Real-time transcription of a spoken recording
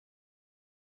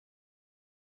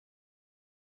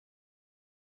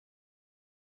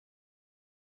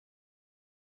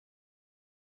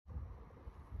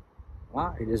All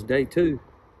right, it's day 2,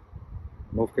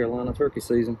 North Carolina turkey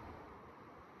season.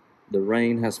 The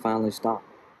rain has finally stopped.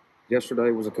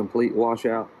 Yesterday was a complete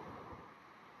washout.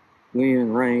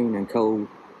 Wind, rain, and cold.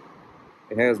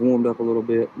 It has warmed up a little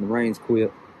bit and the rain's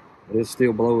quit, but it's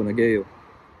still blowing a gale.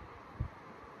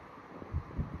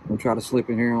 I'm gonna try to slip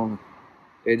in here on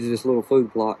the edge of this little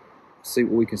food plot, see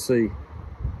what we can see.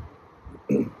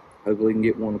 Hopefully we can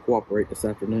get one to cooperate this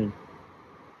afternoon.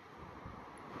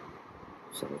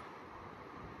 So,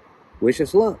 wish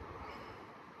us luck.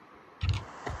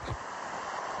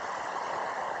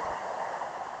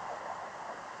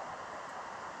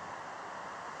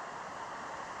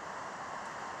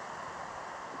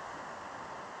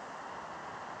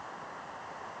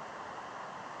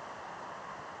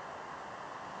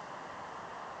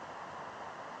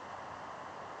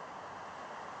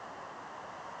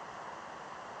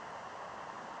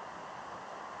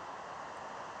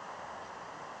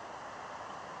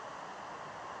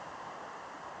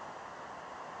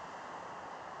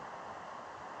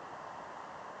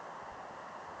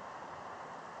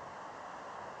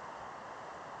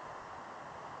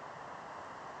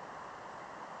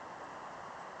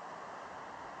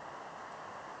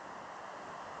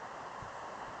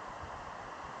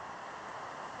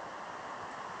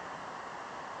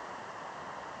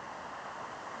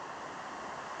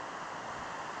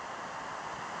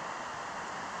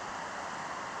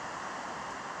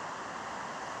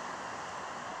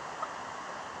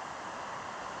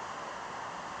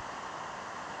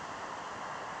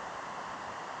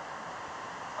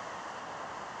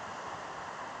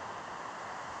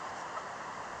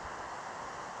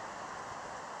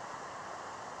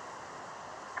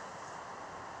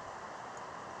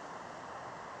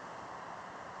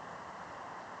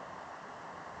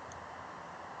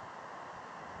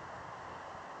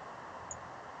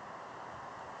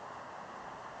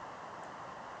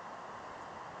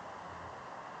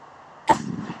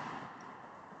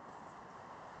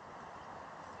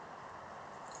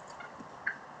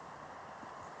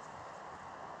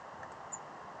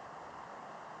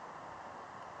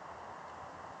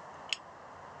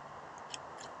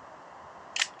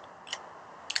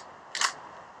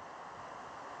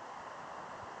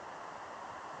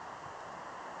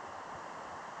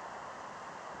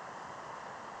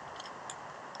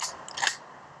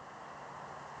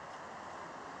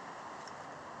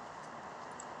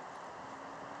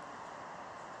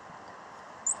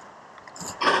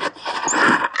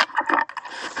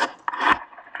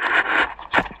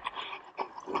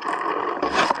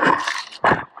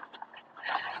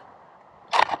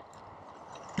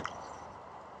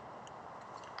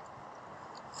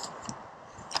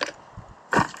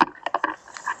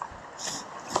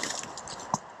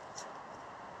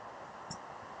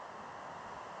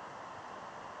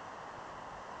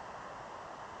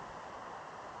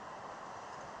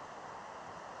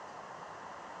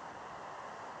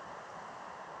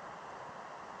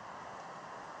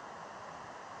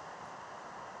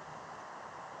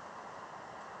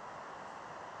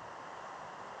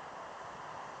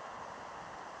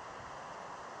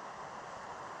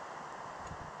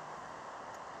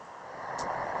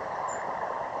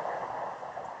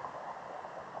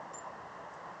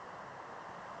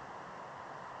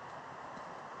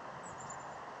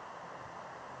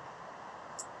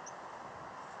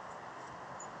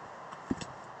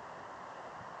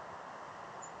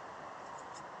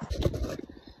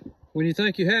 When you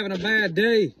think you're having a bad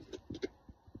day,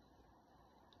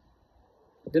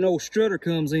 then old Strutter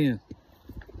comes in.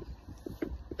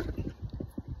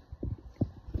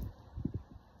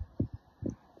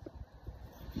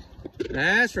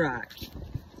 That's right.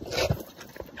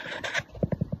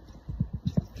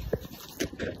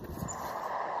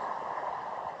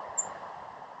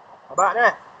 How about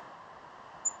that?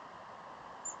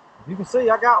 As you can see,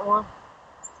 I got one.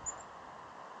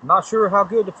 I'm not sure how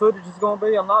good the footage is going to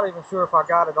be. I'm not even sure if I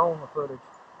got it on the footage.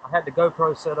 I had the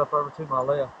GoPro set up over to my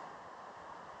left.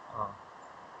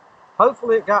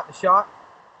 Hopefully it got the shot.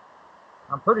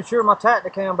 I'm pretty sure my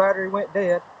Tacticam battery went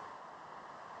dead.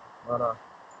 But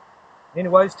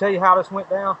anyways, tell you how this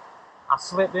went down. I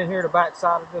slipped in here the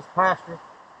backside of this pasture.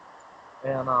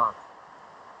 And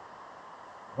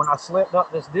when I slipped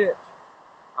up this ditch,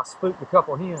 I spooked a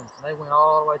couple hens. And they went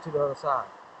all the way to the other side.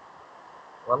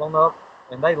 Well, on the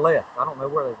and they left. I don't know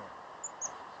where they went.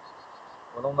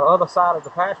 Well, on the other side of the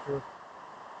pasture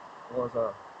was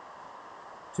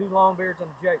 2 longbeards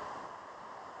and a jake.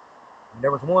 And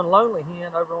there was one lonely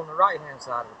hen over on the right-hand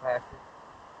side of the pasture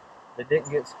that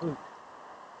didn't get spooked.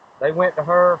 They went to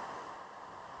her,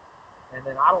 and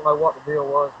then I don't know what the deal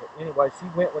was, but anyway, she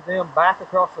went with them back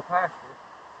across the pasture.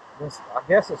 I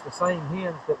guess it's the same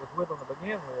hens that was with them to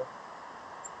begin with,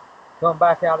 come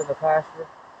back out in the pasture,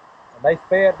 and they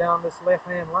fed down this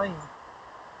left-hand lane,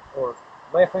 or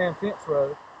left-hand fence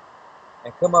road,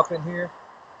 and come up in here.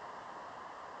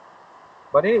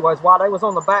 But anyways, while they was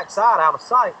on the back side out of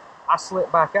sight, I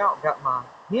slipped back out and got my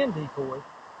hen decoy,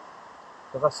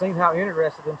 because I seen how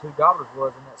interested them two gobblers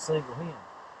was in that single hen.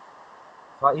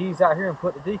 So I eased out here and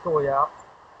put the decoy out,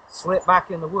 slipped back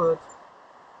in the woods.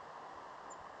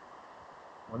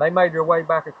 When they made their way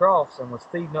back across and was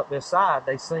feeding up this side,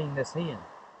 they seen this hen,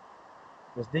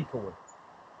 this decoy.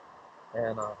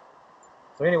 And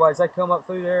so anyways, they come up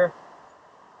through there,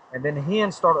 and then the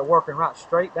hen started working right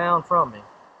straight down from me.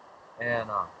 And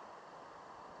I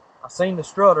seen the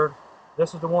strutter.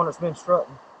 This is the one that's been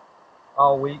strutting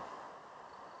all week.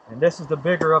 And this is the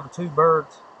bigger of the two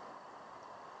birds.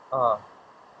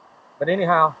 But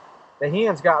anyhow, the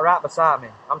hens got right beside me.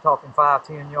 I'm talking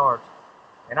 5-10 yards.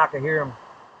 And I could hear him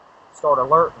start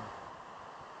alerting.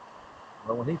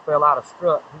 But when he fell out of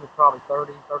strut, he was probably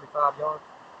 30-35 yards.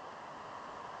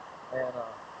 And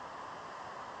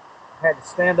I had to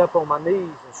stand up on my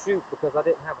knees and shoot because I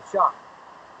didn't have a shot.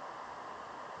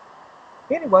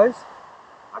 Anyways,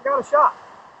 I got a shot.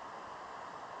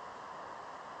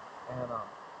 And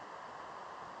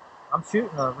I'm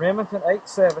shooting a Remington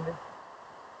 870.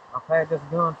 I've had this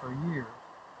gun for years.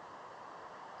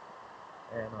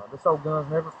 And this old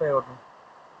gun's never failed me.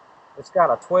 It's got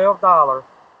a $12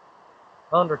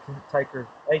 Undertaker,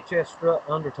 HS Strut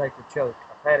Undertaker choke.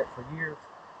 I've had it for years.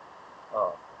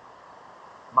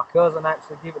 My cousin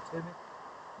actually gave it to me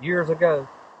years ago.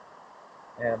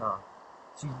 And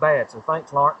she's bad, so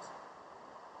thanks, Lawrence.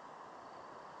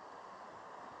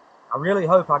 I really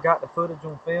hope I got the footage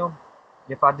on film.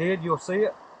 If I did, you'll see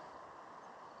it.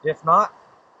 If not,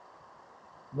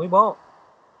 we won't.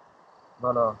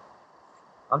 But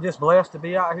I'm just blessed to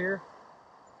be out here.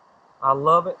 I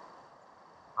love it.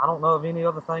 I don't know of any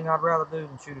other thing I'd rather do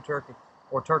than shoot a turkey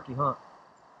or turkey hunt.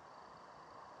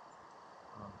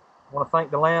 I want to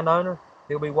thank the landowner.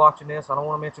 He'll be watching this. I don't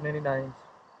want to mention any names.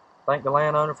 Thank the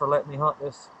landowner for letting me hunt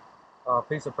this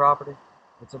piece of property.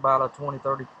 It's about a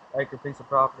 20-30 acre piece of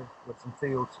property with some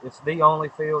fields. It's the only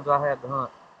fields I had to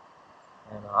hunt.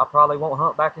 And I probably won't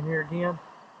hunt back in here again.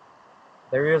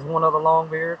 There is one other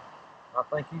longbeard. I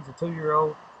think he's a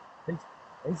 2-year-old.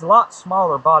 He's a lot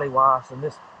smaller body-wise than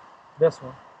this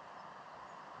one.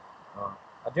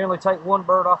 I generally take one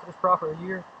bird off of this property a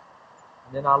year,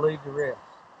 and then I leave the rest.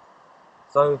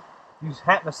 So if you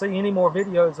happen to see any more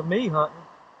videos of me hunting,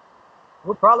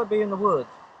 we'll probably be in the woods.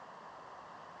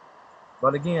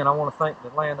 But again, I want to thank the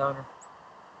landowner.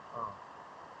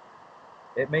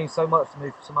 It means so much to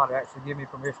me for somebody to actually give me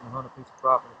permission to hunt a piece of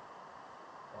property.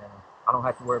 And I don't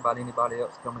have to worry about anybody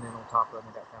else coming in on top of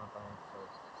me, that kind of thing. So,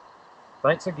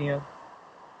 thanks again.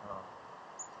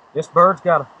 This bird's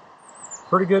got a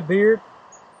pretty good beard.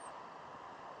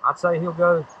 I'd say he'll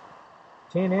go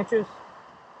 10 inches.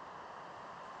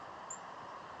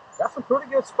 Got some pretty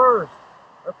good spurs.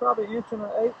 They're probably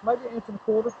 1.1 maybe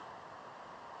 1.25 inches.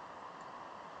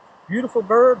 Beautiful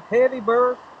bird, heavy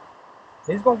bird.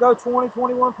 He's going to go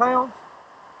 20-21 pounds.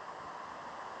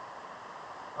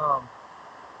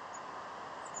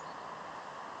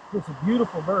 It's a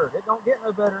beautiful bird. It don't get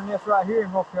no better than this right here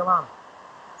in North Carolina.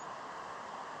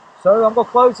 So I'm going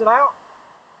to close it out.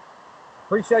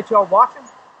 Appreciate y'all watching.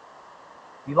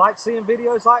 If you like seeing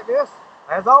videos like this,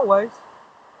 as always,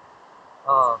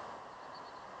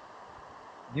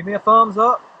 give me a thumbs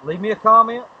up, leave me a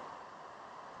comment,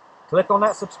 click on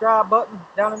that subscribe button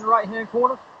down in the right hand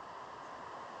corner.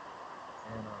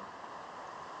 And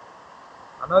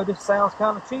I know this sounds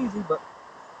kind of cheesy, but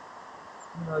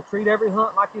you know, treat every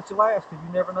hunt like it's your last, because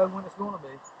you never know when it's going to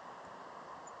be.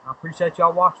 I appreciate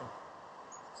y'all watching.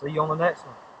 See you on the next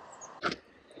one.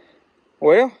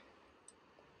 Well,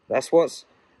 that's what's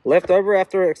left over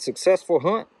after a successful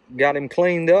hunt. Got him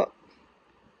cleaned up.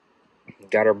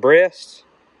 Got her breasts,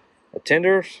 the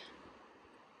tenders,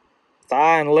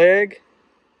 thigh and leg.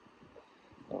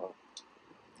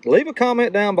 Leave a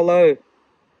comment down below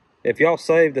if y'all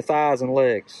saved the thighs and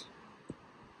legs.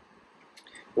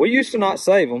 We used to not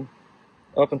save them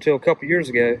up until a couple years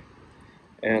ago.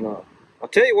 And I'll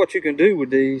tell you what you can do with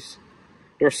these.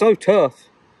 They're so tough.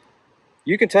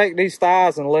 You can take these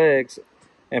thighs and legs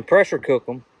and pressure cook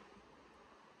them.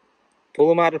 Pull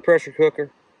them out of the pressure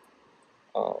cooker.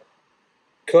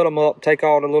 Cut them up. Take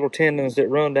all the little tendons that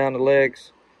run down the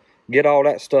legs. Get all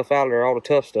that stuff out of there, all the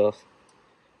tough stuff.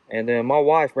 And then my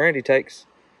wife, Brandy, takes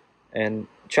and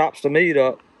chops the meat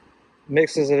up,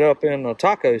 mixes it up in a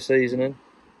taco seasoning,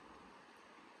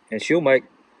 and she'll make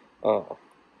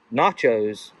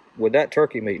nachos with that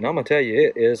turkey meat. And I'm going to tell you,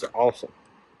 it is awesome.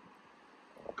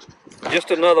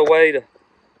 Just another way to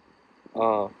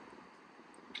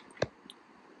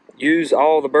use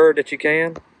all the bird that you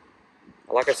can.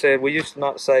 Like I said, we used to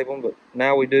not save them, but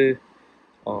now we do.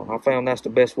 I found that's the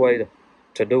best way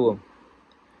to do them.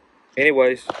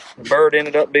 Anyways, the bird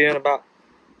ended up being about,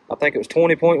 I think it was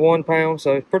 20.1 pounds,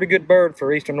 so it's a pretty good bird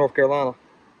for eastern North Carolina.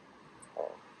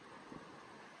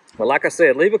 But like I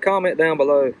said, leave a comment down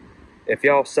below if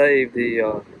y'all saved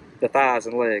the thighs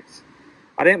and legs.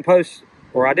 I didn't post,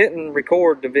 or I didn't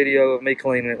record the video of me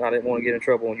cleaning it. I didn't want to get in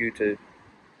trouble on YouTube.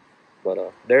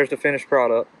 But there's the finished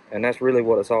product, and that's really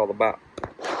what it's all about,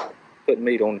 putting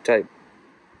meat on the table.